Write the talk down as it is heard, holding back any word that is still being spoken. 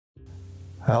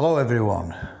Hello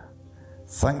everyone,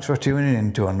 thanks for tuning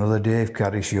in to another day of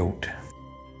Carrie shoot.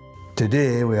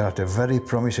 Today we are at a very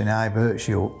promising high birch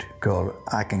shoot called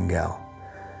Ickengal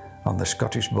on the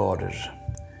Scottish borders,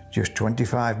 just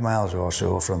 25 miles or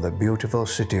so from the beautiful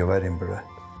city of Edinburgh.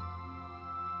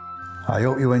 I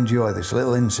hope you enjoy this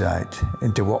little insight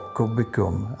into what could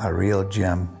become a real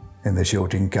gem in the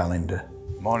shooting calendar.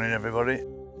 Morning everybody,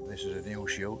 this is a new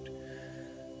shoot.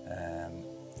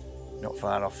 Not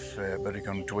far off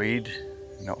Berwick-on-Tweed,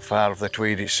 not far off the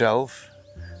Tweed itself,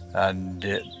 and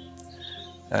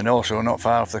also not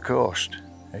far off the coast.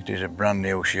 It is a brand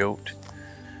new shoot,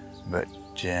 but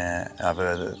I've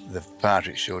heard that the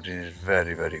partridge shooting is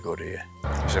very, very good here.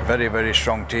 It's a very, very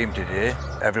strong team today.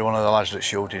 Every one of the lads that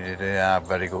shooting today are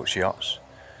very good shots,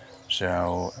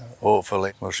 so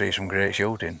hopefully we'll see some great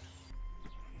shooting.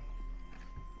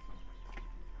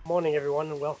 Morning everyone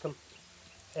and welcome.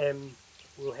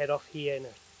 We'll head off here in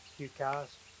a few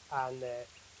cars and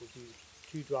we'll do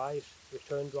 2 drives,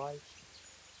 return drives.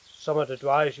 Some of the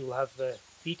drives you'll have the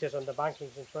beaters on the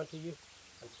bankings in front of you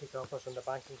and pick uppers on the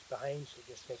bankings behind, so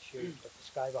just make sure you've got the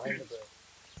sky behind the bird.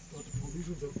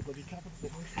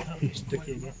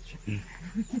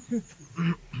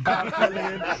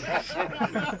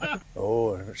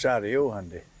 Oh, side of you,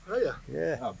 Andy. Oh yeah?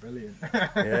 Yeah. Oh, brilliant.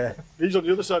 Yeah. He's on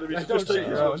the other side of me. Just take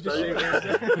his own.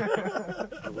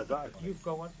 You've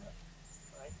got one.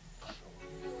 Right.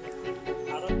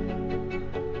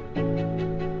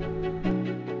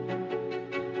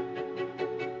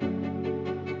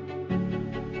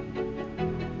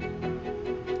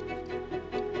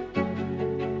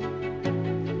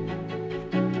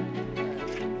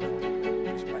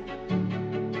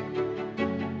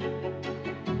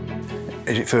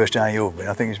 Is it first time you've been?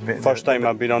 I think it's been... First time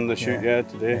I've been on the shoot, yeah,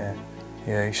 today. Yeah,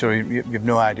 yeah. So you've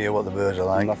no idea what the birds are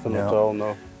like? Nothing at all,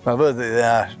 no. Well, I've heard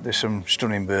that there's some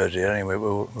stunning birds here anyway,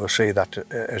 we'll see that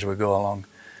as we go along.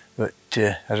 But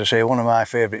as I say, one of my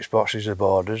favourite spots is the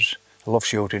borders. I love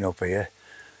shooting up here.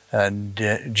 And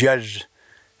Jed's,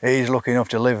 he's lucky enough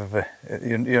to live,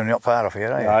 you're not far off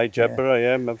here, are you? Aye, Jedburgh,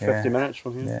 yeah, maybe 50 minutes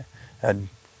from here. Yeah. And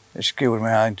excuse me,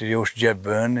 I introduced Jed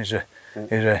Byrne. He's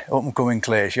a up-and-coming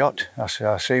clay shot. I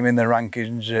see him in the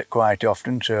rankings quite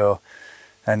often, so,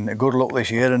 and good luck this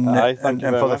year and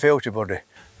for the future, buddy.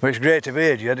 But it's great to be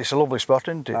here, Jed. It's a lovely spot,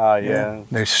 isn't it? Ah, yeah.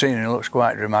 The scenery looks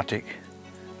quite dramatic.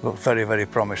 Looks very, very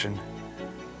promising.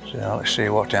 So let's see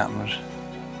what happens.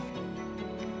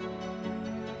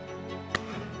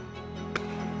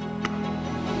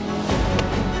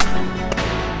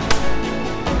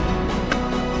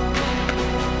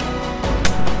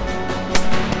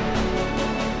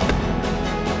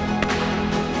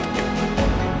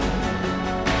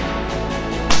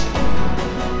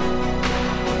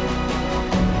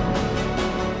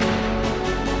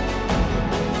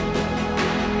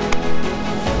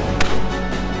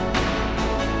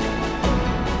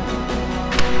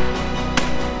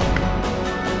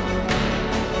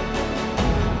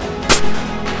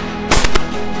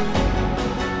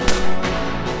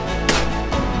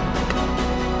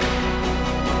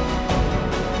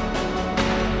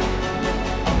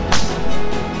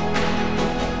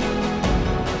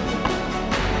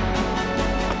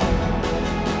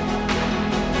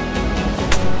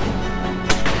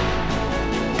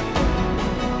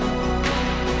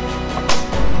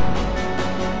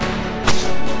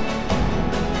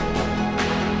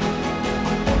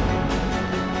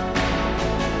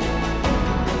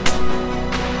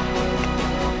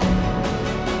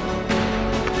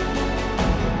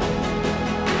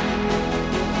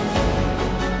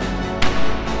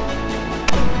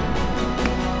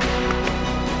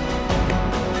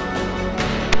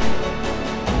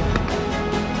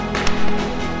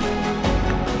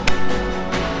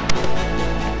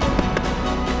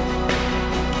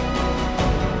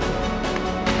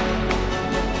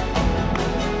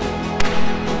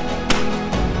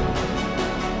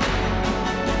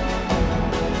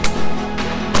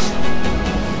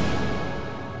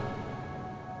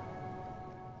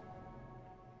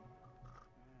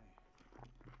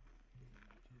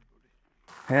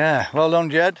 Yeah, well done,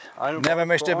 Jed. Never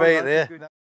missed a beat there.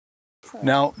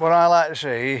 Now, what I like to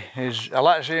see is, I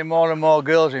like to see more and more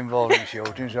girls involved in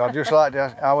shooting, so I'd just like to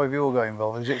ask, how have you got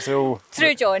involved? Is it through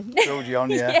John? Through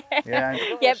John, yeah.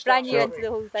 Yeah, brand new into the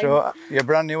whole thing. So, you're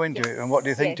brand new into it, and what do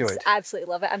you think to it?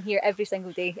 Absolutely love it. I'm here every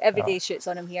single day. Every day shoots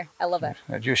on, I'm here. I love it.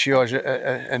 It just shows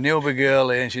a newbie girl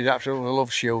here, and she absolutely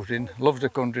loves shooting, loves the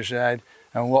countryside,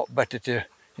 and what better to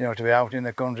you know, to be out in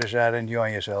the countryside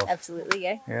enjoying yourself. Absolutely,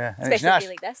 yeah. Yeah, and especially it's nice,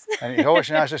 like this. and it's always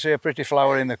nice to see a pretty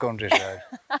flower in the countryside.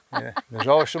 Yeah, there's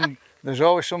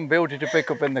always some beauty to pick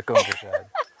up in the countryside.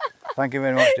 Thank you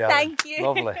very much, darling. Thank you.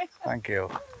 Lovely. Thank you.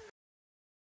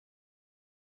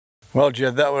 Well,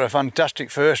 Jed, that was a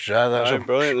fantastic first drive. Aye,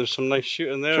 brilliant. There's some nice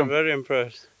shooting there. I'm very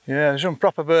impressed. Yeah, there's some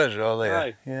proper birds all there.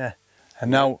 Aye. Yeah.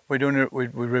 And now we're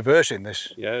reversing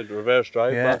this. Yeah, the reverse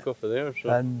drive back off of there. So.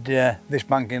 And this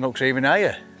banking looks even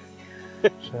higher.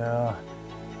 So,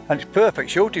 and it's perfect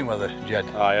shooting weather, Jed.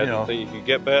 Aye, I don't think you could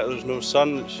get better. There's no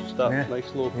sun. It's just that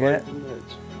nice low point, isn't it?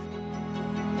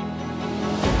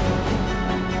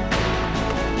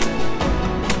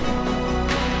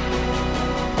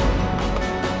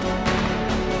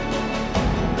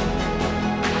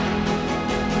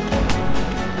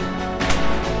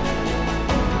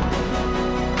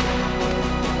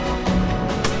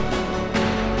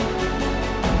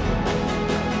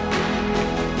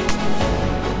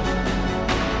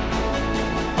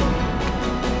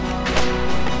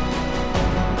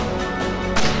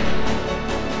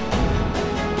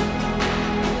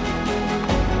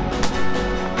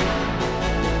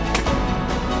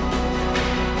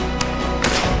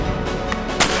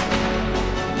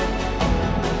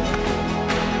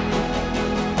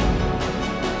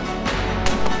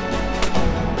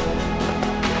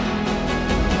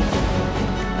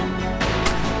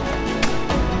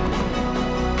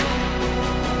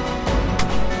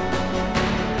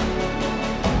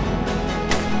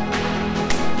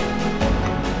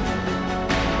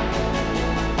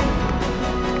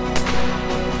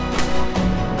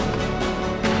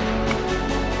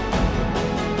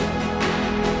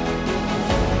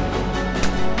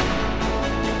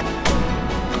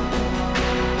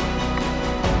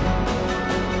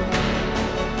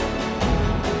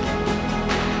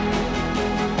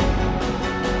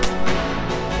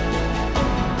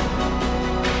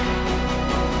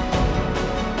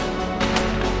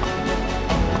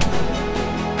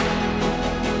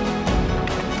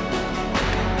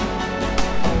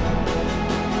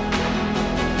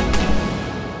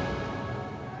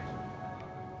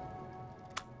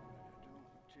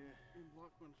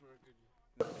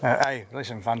 Hey,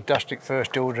 listen, fantastic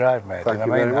first two drive, mate. Thank you I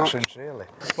mean very that much. sincerely.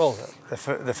 Well,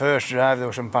 the first drive, there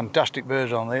were some fantastic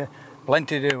birds on there.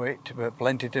 Plenty to hit, but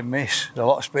plenty to miss. There's a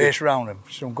lot of space around them.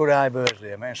 Some good high birds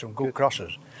there, mate, some good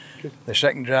crosses. The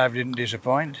second drive didn't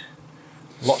disappoint.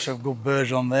 Lots of good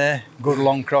birds on there, good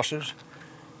long crosses.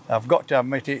 I've got to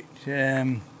admit it,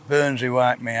 Burnsy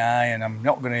wiped my eye, and I'm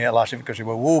not going to get last because he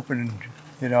were whooping and,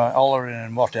 you know, hollering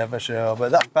and whatever, so,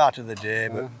 but that's part of the day.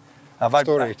 But I've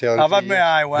had my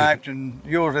eye wiped, and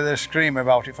usually they scream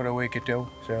about it for a week or two.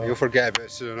 So you'll forget about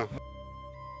it soon enough.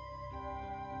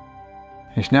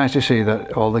 It's nice to see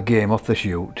that all the game off the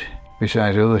shoot,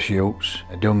 besides other shoots,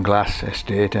 Dunglass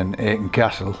Estate and Aiken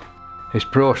Castle, is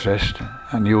processed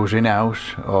and used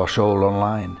in-house or sold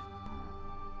online.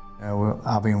 We're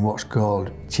having what's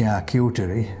called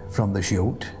charcuterie from the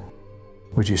shoot,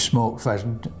 which is smoked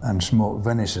pheasant and smoked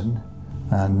venison,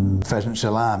 and pheasant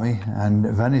salami and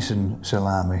venison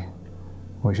salami,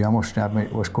 which I must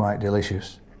admit was quite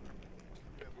delicious.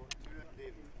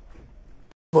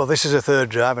 Well, this is a third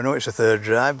drive. I know it's a third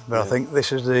drive, but I think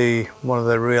this is one of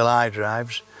the real high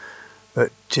drives.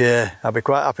 But I'll be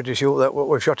quite happy to shoot that. What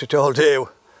we've shot it all day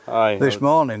this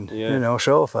morning. You know,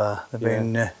 so far they've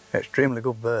been extremely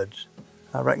good birds.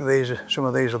 I reckon some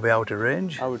of these will be out of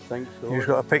range. I would think so. You've just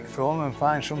got to pick through them and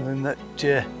find something that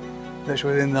that's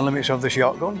within the limits of the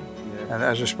shotgun. Yeah. And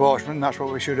as a sportsman, that's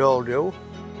what we should all do.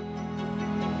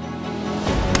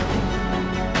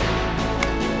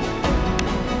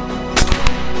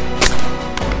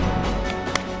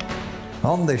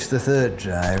 On this, the third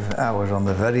drive, I was on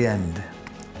the very end,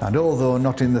 and although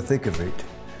not in the thick of it,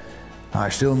 I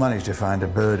still managed to find a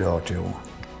bird or two.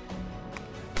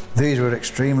 These were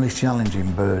extremely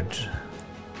challenging birds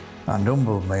and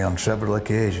humbled me on several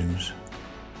occasions.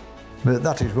 But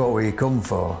that is what we come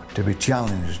for, to be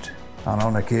challenged, and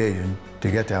on occasion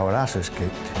to get our asses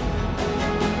kicked.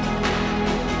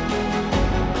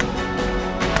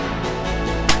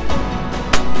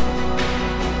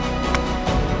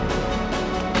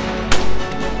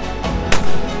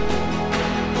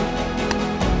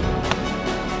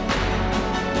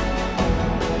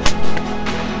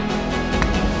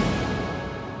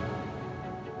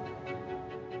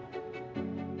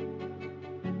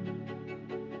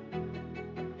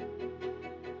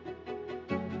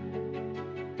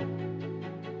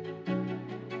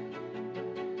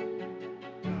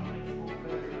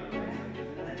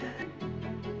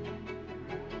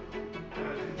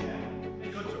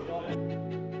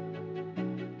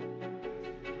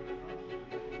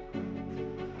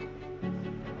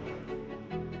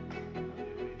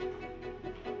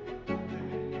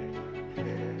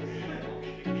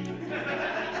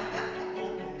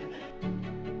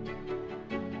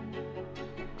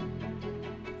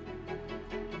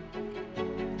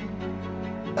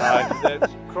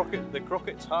 The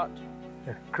Crockett's hat.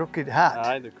 The crooked hat.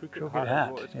 Aye, the crooked hat.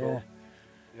 Is what it's called.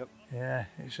 Yep. Yeah,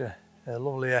 it's a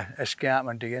lovely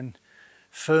escarpment again.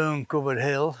 Fern-covered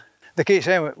hill. They keep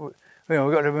saying, you know,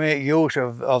 we've got to make use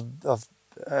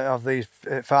of these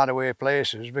far away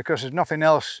places because there's nothing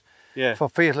else for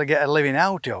people to get a living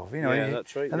out of. You know,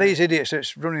 that's right. And these idiots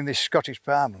that's running this Scottish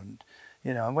Parliament,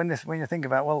 you know, and when you think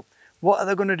about, well, what are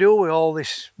they going to do with all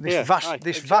this vast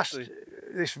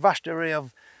array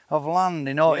of land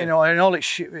in all in all its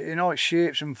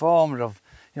shapes and forms of,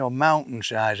 you know,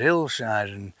 mountainsides,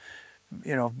 hillsides, and,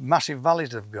 you know, massive valleys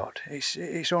they've got.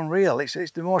 It's unreal.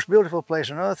 It's the most beautiful place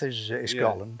on earth is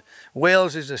Scotland.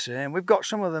 Wales is the same. We've got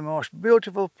some of the most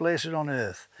beautiful places on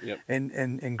earth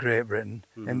in Great Britain,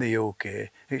 in the UK.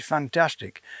 It's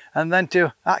fantastic. And then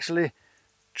to actually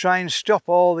try and stop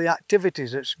all the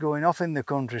activities that's going off in the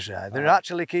countryside. They're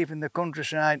actually keeping the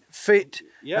countryside fit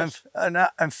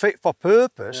and fit for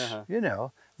purpose. You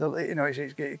know,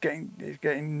 it's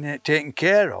getting taken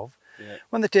care of.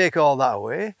 When they take all that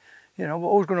away, you know,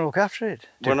 who's going to look after it?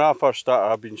 When I first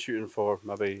started, I've been shooting for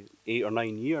maybe 8 or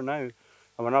 9 years now. And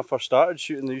when I first started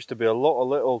shooting, there used to be a lot of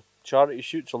little charity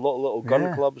shoots, a lot of little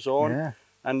gun clubs on.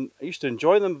 And I used to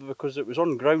enjoy them because it was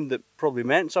on ground that probably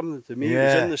meant something to me. It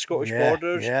was in the Scottish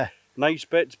borders. Nice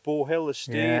bits, Bow Hill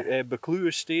Estate, Buccleuch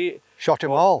Estate. Shot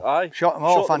them all. Aye. Shot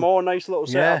them all. Nice little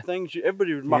set of things.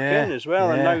 Everybody would muck in as well,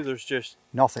 and now there's just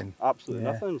nothing. Absolutely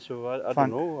nothing. So I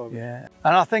don't know.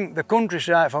 And I think the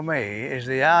countryside for me is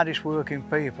the hardest working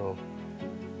people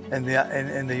in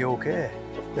the UK.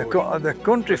 The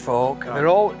country folk, they're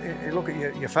all. You look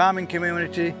at your farming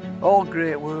community, all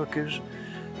great workers,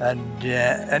 and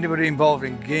anybody involved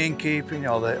in gamekeeping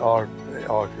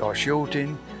or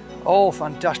shooting. All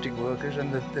fantastic workers,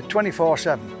 and they're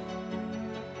 24/7.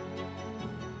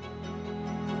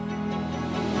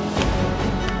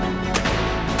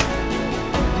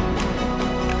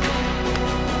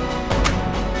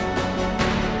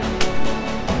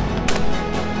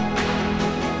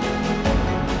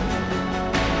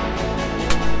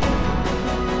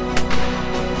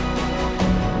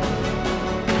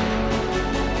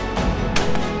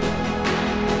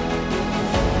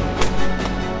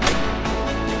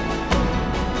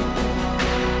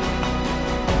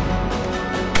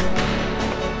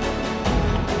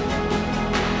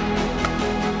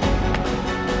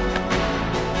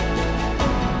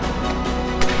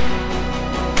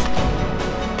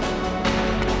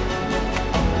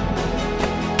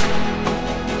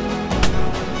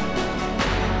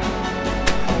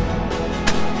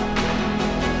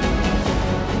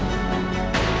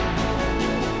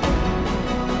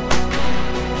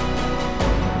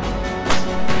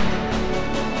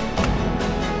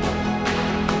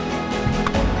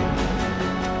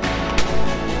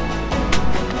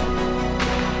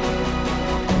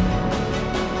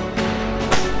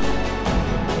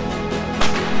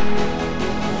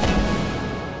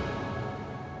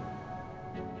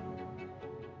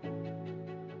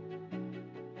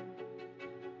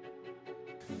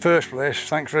 First place,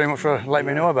 thanks very much for letting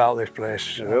me know about this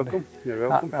place. You're welcome. You're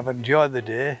welcome. I've enjoyed the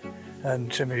day,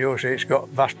 and some of you say it's got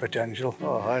vast potential.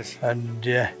 Oh, it has. And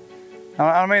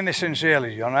I mean this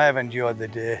sincerely, John. I have enjoyed the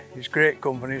day. It's great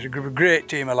company. It's a great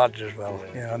team of lads as well.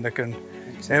 You know, and they can,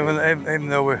 even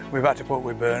though we've had to put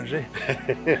with Burnsy,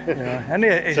 you know, and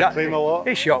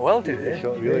he shot well today. He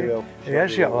shot really well. He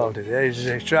has shot well today.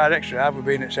 He's tried extra hard with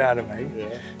being outside of me.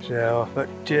 So, but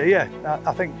yeah,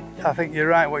 I think you're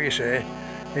right what you say.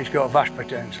 It's got vast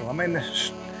potential. I mean,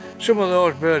 some of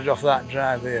those birds off that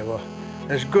drive there were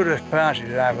as good as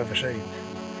partridges I've ever seen.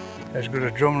 As good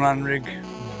as drumland rig,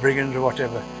 brigands or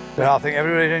whatever. But I think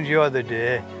everybody's enjoyed the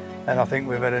day, and I think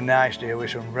we've had a nice day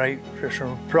with some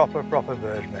proper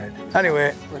birds made.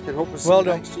 Anyway, well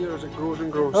done. Next year as it grows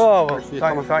and grows. Oh, well,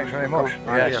 thanks very much.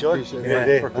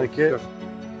 Thank you.